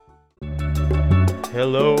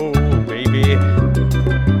Hello, baby.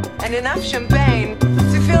 And enough champagne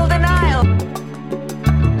to fill the Nile.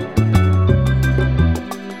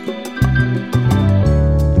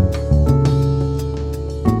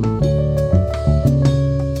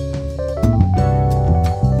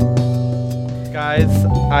 Guys,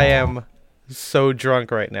 I am so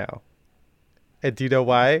drunk right now. And do you know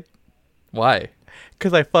why? Why?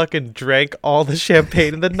 Because I fucking drank all the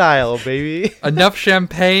champagne in the Nile, baby. Enough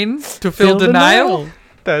champagne to fill the Nile?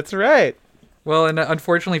 That's right. Well, and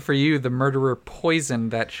unfortunately for you, the murderer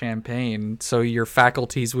poisoned that champagne, so your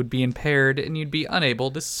faculties would be impaired and you'd be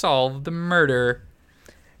unable to solve the murder.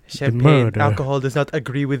 Champagne, alcohol does not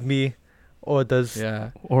agree with me. Or does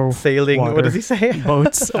or sailing, water. what does he say?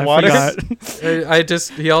 Boats, Water. I forgot.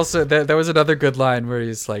 He also, that was another good line where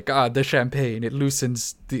he's like, the champagne, it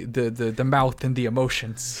loosens the mouth and the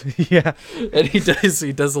emotions. Yeah. And he does a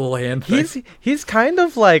little hand thing. He's kind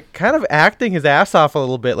of acting his ass off a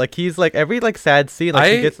little bit. Like he's like every sad scene,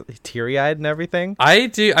 he gets teary eyed and everything. I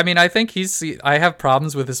think I have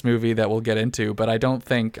problems with this movie that we'll get into, but I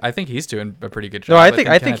think he's doing a pretty good job. No, I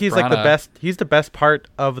think he's Branagh, like the best. He's the best part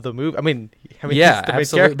of the movie. I mean, yeah, he's the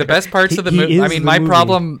absolutely. The best parts of the movie. I mean, my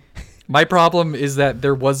problem is that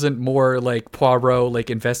there wasn't more like Poirot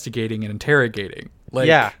investigating and interrogating.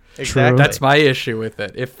 Yeah, exactly. That's my issue with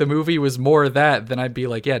it. If the movie was more of that, then I'd be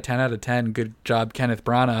like, yeah, 10 out of 10. Good job, Kenneth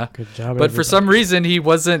Branagh. Good job. But for some reason, he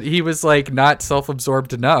wasn't. He was not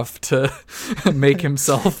self-absorbed enough to make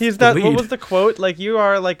himself. He's not. the What lead. was the quote? Like you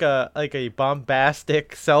are like a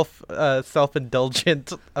bombastic,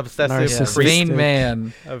 self-indulgent, obsessive, vain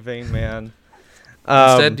man. A vain man.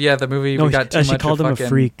 Instead, the movie we got too much. She called him a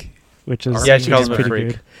freak, which is she called him a pretty freak.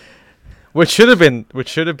 good. Which should have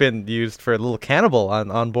been used for a little cannibal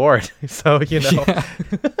on board. So Yeah.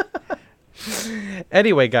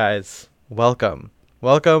 Anyway, guys, welcome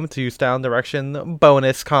to Style Direction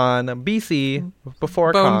Bonus Con BC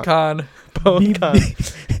before Bone Con. Bone Con.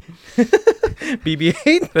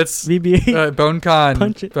 BB-8. That's BB-8. Bone Con.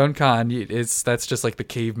 Punch it. Bone Con. That's just like the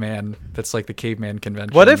caveman. That's like the caveman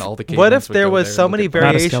convention. What if all the what cavemans if would there go was there so and many look at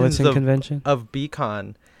Not a variations skeleton convention. of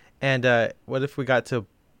BCon, and what if we got to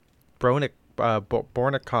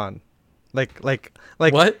Bornicon, like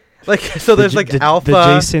what? Like so there's the alpha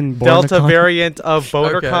Jason delta Bourne-a-con? variant of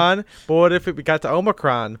BonerCon, Okay. but what if we got to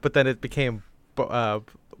Omicron, but then it became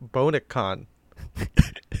Bonicon?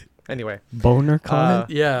 Anyway, Boner con.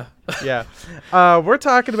 Yeah. yeah, we're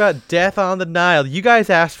talking about Death on the Nile. You guys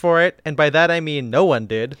asked for it, and by that I mean no one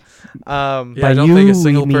did. Yeah, By I don't you, think a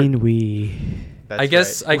single we mean we. That's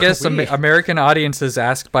I guess right. American audiences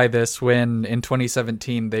asked by this when in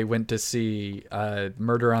 2017 they went to see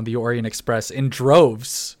Murder on the Orient Express in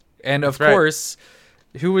droves, and of That's right. course,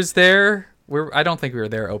 who was there? I don't think we were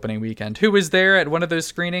there opening weekend. Who was there at one of those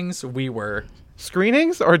screenings? We were.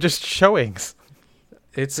 Screenings or just showings?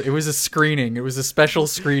 It was a screening. It was a special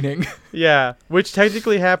screening. Yeah, which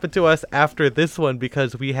technically happened to us after this one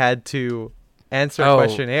because we had to answer a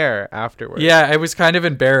questionnaire afterwards. Yeah, I was kind of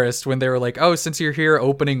embarrassed when they were like, "Oh, since you're here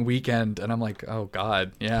opening weekend," and I'm like, "Oh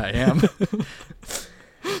God, yeah, I am."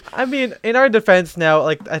 I mean, in our defense now,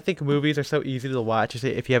 I think movies are so easy to watch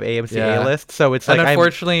if you have AMC Yeah. A-list. So it's And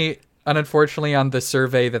unfortunately, on the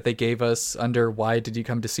survey that they gave us under "Why did you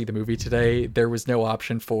come to see the movie today?" there was no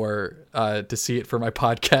option for to see it for my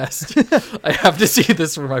podcast. I have to see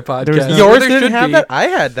this for my podcast. no- yours There didn't should have be. that. I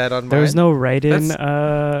had that on mine. There was no write-in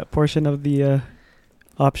portion of the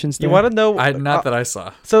options there. You want to know? Not that I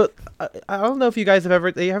saw. So I don't know if you guys have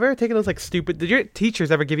ever taken those stupid. Did your teachers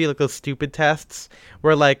ever give you those stupid tests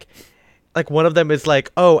where like one of them is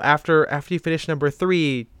after you finish number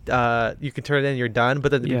 3, you can turn it in, you're done.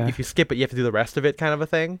 But then if you skip it, you have to do the rest of it, kind of a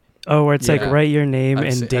thing. Oh, where it's Yeah. write your name I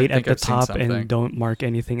and date at think the I've seen top something. and don't mark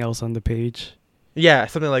anything else on the page. Yeah,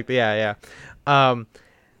 something like that. Yeah.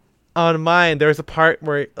 On mine, there's a part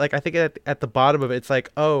where I think at the bottom of it, it's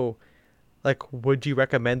would you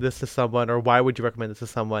recommend this to someone, or why would you recommend this to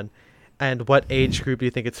someone, and what age group do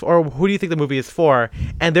you think it's for, or who do you think the movie is for?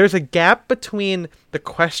 And there's a gap between the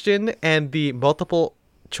question and the multiple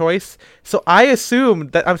choice, so I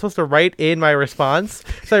assumed that I'm supposed to write in my response.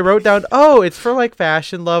 So I wrote down, it's for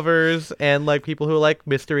fashion lovers and people who like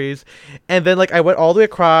mysteries, and then I went all the way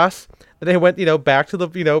across. Then I went back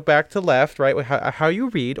to back to left, right, how you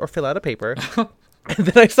read or fill out a paper. And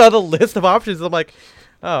then I saw the list of options, and I'm like,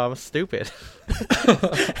 oh, I'm stupid.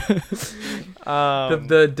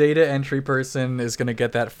 The data entry person is gonna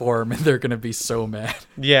get that form, and they're gonna be so mad.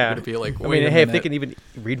 Yeah, They're gonna be like, I wait mean, a hey, if minute. they can even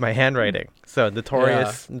read my handwriting, so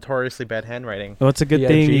notoriously bad handwriting. Well, it's a good Yeah,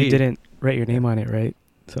 thing gee. you didn't write your name on it, right?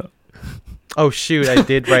 So Oh shoot! I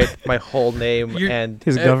did write my whole name and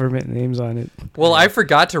His government name's on it. Well, I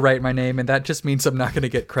forgot to write my name, and that just means I'm not going to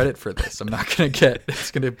get credit for this. I'm not going to get.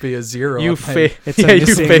 It's going to be a 0. you on my- It's yeah, a you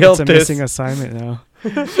missing, failed it's a this. missing assignment now.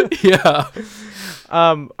 Yeah.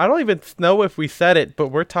 I don't even know if we said it, but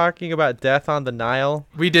we're talking about Death on the Nile.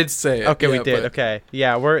 We did say it. Okay, we yeah, did. but- Okay,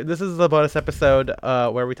 yeah. This is the bonus episode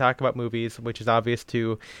where we talk about movies, which is obvious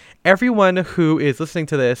to everyone who is listening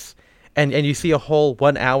to this, and you see a whole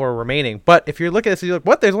 1 hour remaining. But if you're looking at this, and you're like,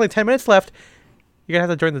 "What? There's only 10 minutes left." You're gonna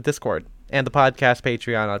have to join the Discord and the podcast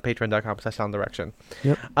Patreon on patreon.com/sounddirection.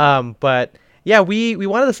 Yep. But yeah, we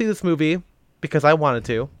wanted to see this movie because I wanted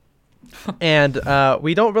to, and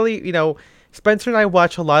we don't really, Spencer and I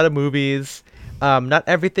watch a lot of movies. Not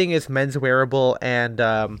everything is men's wearable, and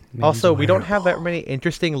also we don't have that many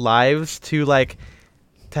interesting lives to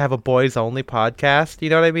have a boys only podcast. You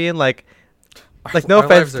know what I mean? Like no Our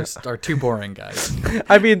offense. lives are too boring, guys.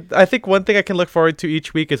 I mean, I think one thing I can look forward to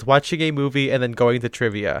each week is watching a movie and then going to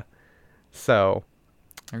trivia. So,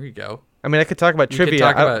 There you go. I mean, I could talk about You trivia. could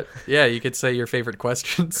talk about. Yeah, you could say your favorite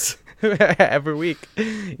questions. every week,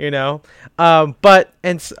 But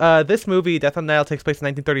this movie, Death on the Nile, takes place in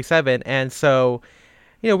 1937, and so,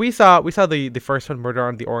 we saw the first one, Murder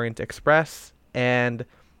on the Orient Express, and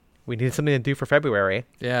we needed something to do for February.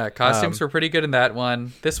 Yeah, costumes were pretty good in that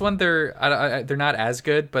one. This one, they're not as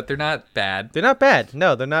good, but they're not bad. They're not bad.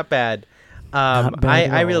 No, they're not bad. Not bad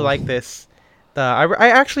at I really all. like this.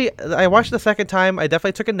 I watched it the second time. I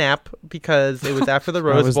definitely took a nap because it was after the I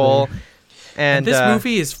Rose was Bowl. there. And And this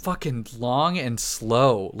movie is fucking long and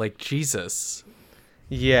slow. Like, Jesus.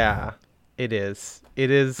 Yeah, it is.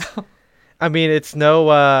 It is. I mean, it's no.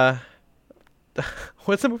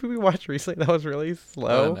 What's the movie we watched recently that was really I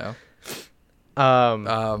slow? don't know.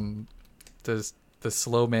 Um, The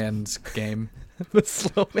slow man's game. the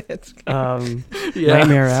slow man's.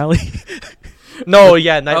 Nightmare Alley. No,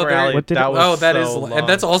 yeah, Nightmare there- Alley. What did That it- was that so is, long. and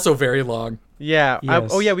that's also very long. Yeah.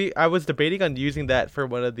 Yes. I was debating on using that for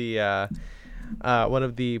one of the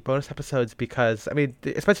bonus episodes because I mean,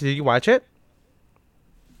 Spencer, did you watch it?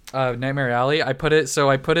 Nightmare Alley. I put it It's on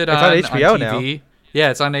on HBO now. TV. Yeah,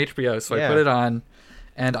 it's on HBO. So Yeah. I put it on,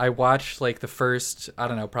 and I watched like the first, I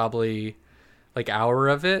don't know, probably like hour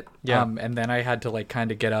of it. Yeah. And then I had to like kind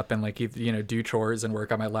of get up and like do chores and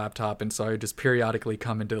work on my laptop, and so I would just periodically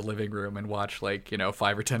come into the living room and watch like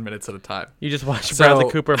 5 or 10 minutes at a time. You just watched So-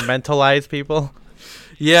 Bradley Cooper mentalize people.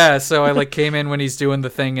 Yeah, so I like came in when he's doing the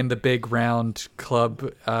thing in the big round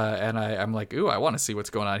club, and I'm like, ooh, I want to see what's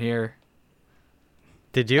going on here.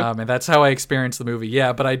 Did you? And that's how I experienced the movie.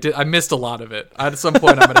 Yeah, but I missed a lot of it. At some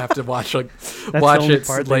point, I'm gonna have to watch That's watch the only it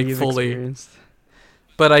part that like you've fully. experienced.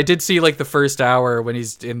 But I did see like the first hour when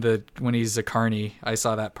he's a carny. I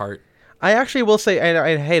saw that part. I actually will say,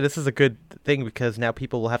 and hey, this is a good thing because now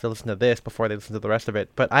people will have to listen to this before they listen to the rest of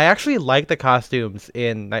it. But I actually like the costumes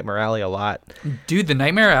in Nightmare Alley a lot. Dude, the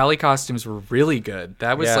Nightmare Alley costumes were really good.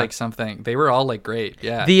 That was Yeah. like something. They were all like great.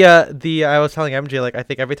 Yeah. I was telling MJ, like, I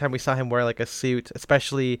think every time we saw him wear like a suit,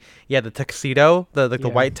 especially the tuxedo, the Yeah.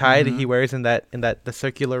 white tie that he wears in the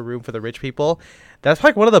circular room for the rich people. That's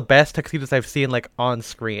like one of the best tuxedos I've seen like on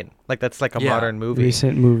screen. Like that's like a Yeah. modern movie.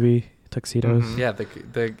 Recent movie tuxedos. Mhm. Yeah,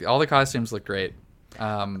 the all the costumes look great.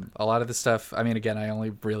 A lot of the stuff, I mean, again, I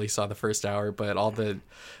only really saw the first hour, but all the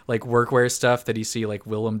like workwear stuff that you see, like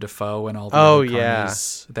Willem Dafoe and all the Oh, other yeah.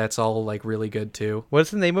 carnies, that's all like really good too.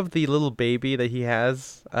 What's the name of the little baby that he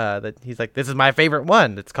has? That he's like, this is my favorite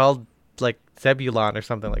one. It's called like Zebulon or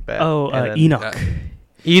something like that. Oh, And then- Enoch,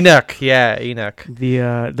 Enoch, yeah, Enoch. the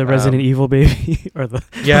Resident Evil baby, or the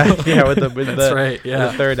Yeah, yeah, with the That's right. with Yeah.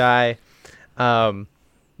 the third eye.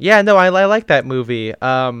 Yeah, no, I like that movie.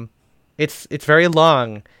 It's very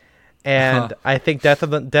long, and I think Death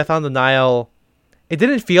on the Nile. It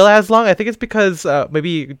didn't feel as long. I think it's because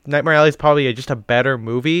maybe Nightmare Alley is probably just a better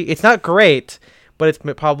movie. It's not great, but it's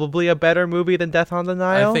probably a better movie than Death on the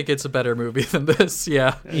Nile. I think it's a better movie than this.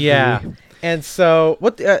 Yeah. Yeah. And so,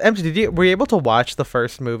 what? MJ, were you able to watch the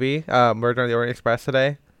first movie, Murder on the Orient Express,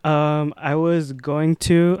 today? I was going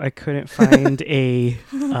to. I couldn't find a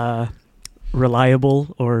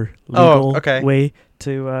reliable or legal okay. way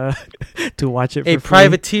to to watch it. A For free.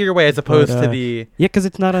 privateer way as opposed But, to the Yeah, because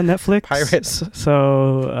it's not on Netflix. Pirates.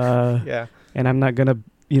 So yeah, and I'm not gonna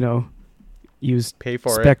use pay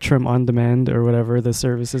for it. Spectrum on demand or whatever the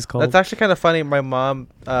service is called. That's actually kind of funny. My mom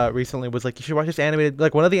recently was like, "You should watch this animated,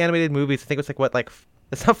 like one of the animated movies. I think it was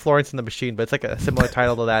it's not Florence and the Machine, but it's like a similar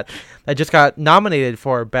title to that. That just got nominated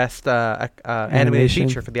for best animated Animation.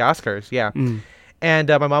 feature for the Oscars. Yeah, Mm. and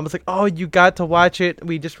my mom was like, "Oh, you got to watch it.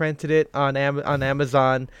 We just rented it on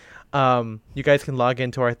Amazon. You guys can log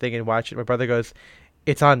into our thing and watch it." My brother goes,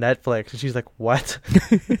 it's on Netflix, and she's like, what?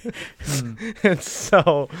 And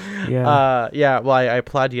so well, I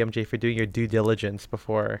applaud you, MJ, for doing your due diligence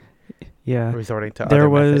before resorting to there other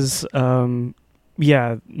was methods.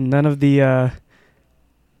 none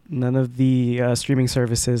of the streaming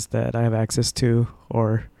services that I have access to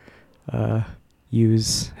or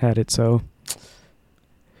use had it, so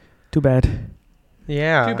too bad.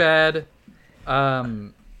 Yeah. Too bad.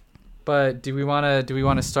 But do we want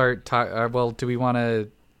to start do we want to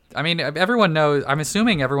I mean, everyone knows, I'm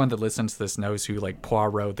assuming everyone that listens to this knows who like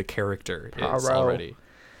Poirot the character is already.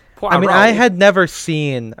 I mean, I had never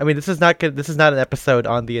seen. I mean, this is not an episode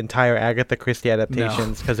on the entire Agatha Christie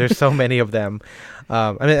adaptations because there's so many of them.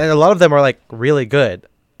 I mean, and a lot of them are like really good.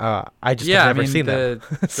 I just have never seen them.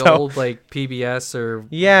 The old like PBS or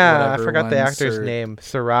I forgot the actor's name,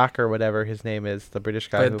 Sirac or whatever his name is, the British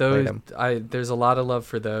guy who played him. There's a lot of love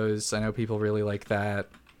for those. I know people really like that.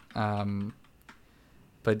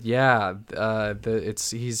 But yeah,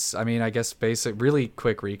 he's. I mean, I guess really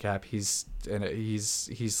quick recap. He's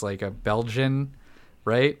like a Belgian,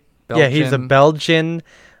 right? Yeah, he's a Belgian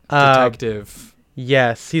detective.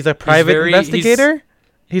 Yes, he's a private investigator.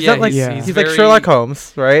 He's not like he's like Sherlock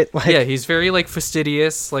Holmes, right? Like, yeah, he's very like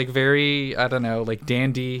fastidious, like very, I don't know, like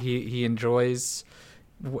dandy. He enjoys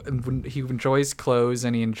clothes,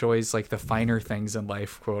 and he enjoys like the finer things in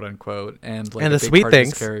life, quote unquote, and like and a the big sweet part of things.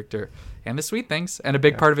 his character. And the sweet things. And a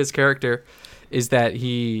big part of his character is that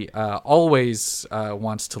he always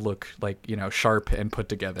wants to look like, sharp and put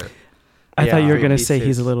together. I thought you were going to say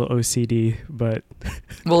he's a little OCD, but...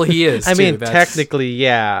 Well, he is, I mean, technically,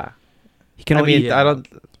 yeah. He can only He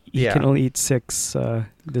can only eat 6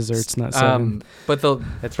 desserts, not 7. But the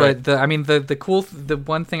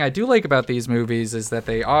one thing I do like about these movies is that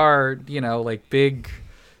they are, like big...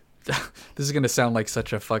 This is gonna sound like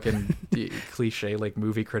such a fucking cliche, like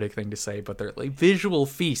movie critic thing to say, but they're like visual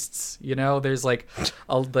feasts. There's like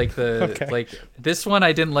this one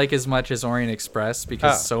I didn't like as much as Orient Express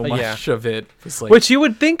because so much of it was like, which you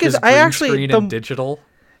would think is and digital.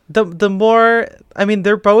 The more, I mean,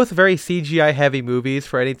 they're both very CGI heavy movies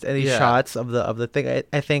for any shots of the thing.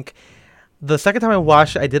 I think the second time I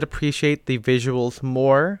watched it, I did appreciate the visuals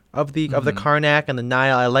more of the Karnak and the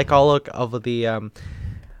Nile. I like all of the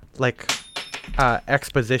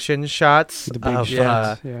exposition shots the big of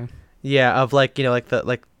shots, of like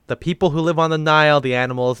the people who live on the Nile, the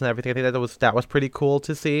animals and everything. I think that was pretty cool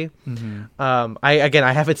to see.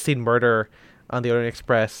 I haven't seen Murder on the Orient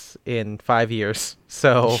Express in 5 years,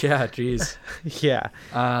 so geez.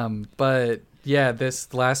 But yeah,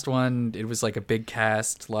 this last one, it was like a big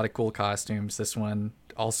cast, a lot of cool costumes. This one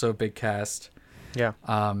also a big cast,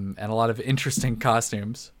 and a lot of interesting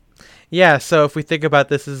costumes. Yeah, so if we think about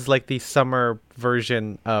this is like the summer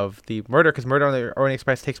version of the Murder, because Murder on the Orient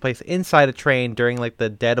Express takes place inside a train during like the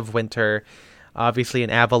dead of winter. Obviously, an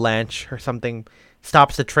avalanche or something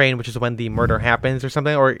stops the train, which is when the murder happens or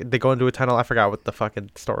something, or they go into a tunnel. I forgot what the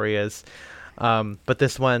fucking story is. But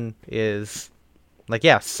this one is like,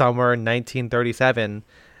 summer 1937,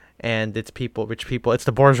 and it's rich people. It's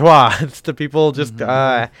the bourgeois. It's the people just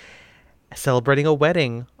celebrating a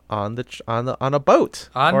wedding on a boat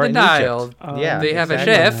on the Nile. They have a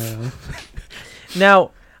chef.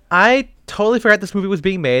 Now, I totally forgot this movie was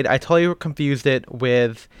being made. I totally confused it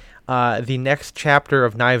with the next chapter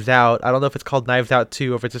of Knives Out. I don't know if it's called Knives Out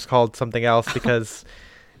 2 or if it's just called something else because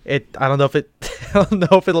I don't know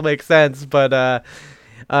if it'll make sense, but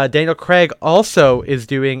Daniel Craig also is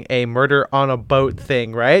doing a murder on a boat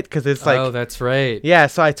thing, right? Because it's like, oh, that's right. Yeah,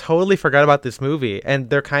 so I totally forgot about this movie, and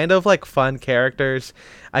they're kind of like fun characters.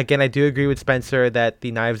 Again, I do agree with Spencer that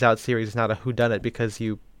the Knives Out series is not a whodunit because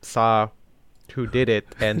you saw who did it,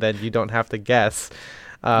 and then you don't have to guess.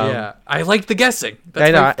 I like the guessing.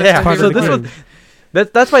 So this one.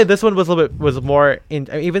 That's why this one was more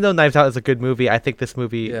even though Knives Out is a good movie, I think this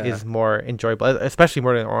movie is more enjoyable, especially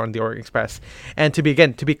more than on the Orient Express. And to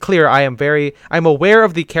be clear, I'm aware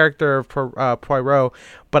of the character of Poirot,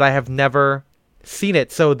 but I have never seen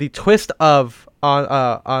it. So the twist on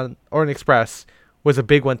Orient Express was a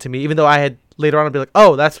big one to me, even though I had later on to be like,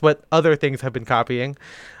 oh, that's what other things have been copying.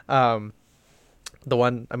 The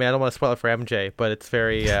one, I mean, I don't want to spoil it for MJ, but it's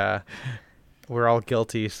very we're all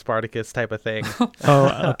guilty Spartacus type of thing.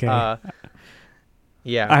 Oh, okay.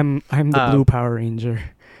 I'm the blue Power Ranger.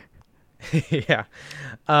 Yeah.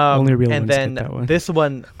 Only real and ones then get that one. This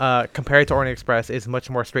one, compared to Orient Express, is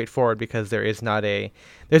much more straightforward because there's not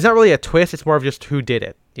really a twist. It's more of just who did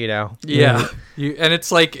it, you know? Yeah. And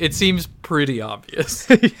it's like, it seems pretty obvious.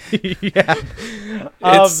 Yeah.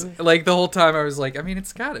 It's like the whole time I was like, I mean,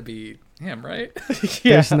 it's gotta be him, right?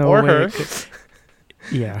 Yeah, There's no or way her.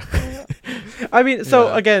 Yeah. I mean, so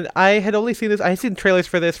Yeah. again, I had only seen this. I had seen trailers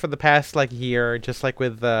for this for the past like year, just like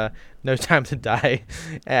with No Time to Die,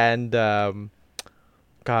 and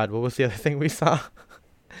God, what was the other thing we saw?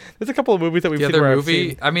 There's a couple of movies that we've The seen other where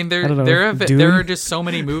movie. I mean, I don't know. there Dune? are just so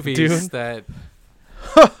many movies Dune? that.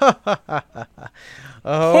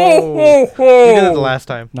 oh, you did it the last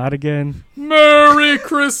time. Not again. Merry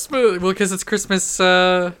Christmas! Well, because it's Christmas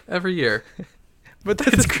every year. But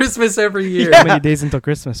It's Christmas every year. How many days until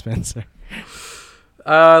Christmas, Spencer?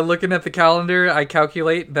 Looking at the calendar, I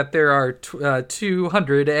calculate that there are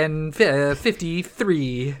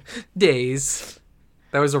 253 days.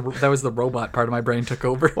 That was the robot part of my brain took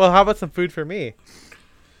over. well, how about some food for me?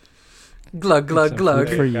 Glug glug Some glug.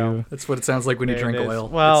 food for you go. you. That's what it sounds like when you There drink it is. oil.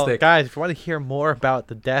 Well, It's thick. guys, if you want to hear more about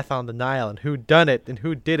the death on the Nile and who done it and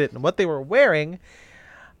who did it and what they were wearing,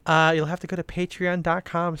 you'll have to go to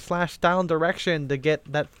patreon.com/style and direction to get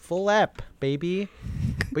that full ep, baby.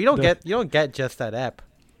 But you don't get just that ep.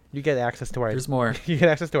 You get access to our There's more. you get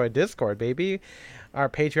access to our Discord, baby. Our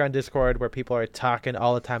Patreon Discord where people are talking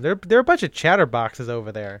all the time. There are a bunch of chatterboxes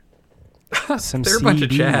over there. Some They're a bunch of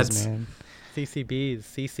CDs, chads. man. CCBs,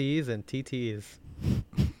 CCs, and TTs.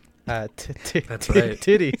 That's right.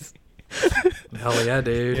 Titties. Hell yeah,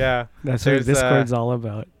 dude. Yeah, That's what There's, Discord's all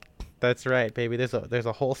about. that's right, baby. There's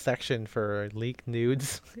a whole section for leaked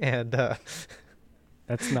nudes, and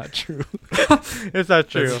That's not true. it's not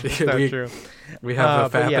true. That's- It's not we- true. We have a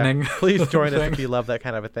But yeah, happening. please join us thing. if you love that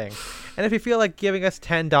kind of a thing. And if you feel like giving us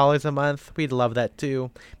 $10 a month, we'd love that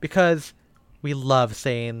too, because we love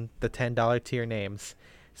saying the $10 tier names.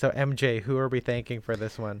 So MJ, who are we thanking for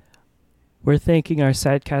this one? We're thanking our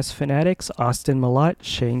Sidecast fanatics, Austin Malott,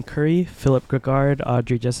 Shane Curry, Philip Gregard,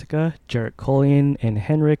 Audrey Jessica, Jarrett Collian, and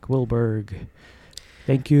Henrik Wilberg.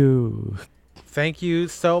 Thank you. Thank you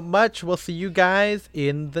so much. We'll see you guys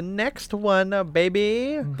in the next one,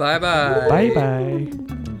 baby. Bye bye. Bye-bye.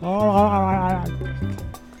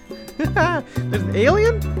 There's an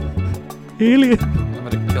alien? Alien. I'm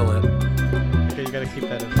gonna kill it. Okay, you gotta keep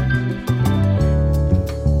that in.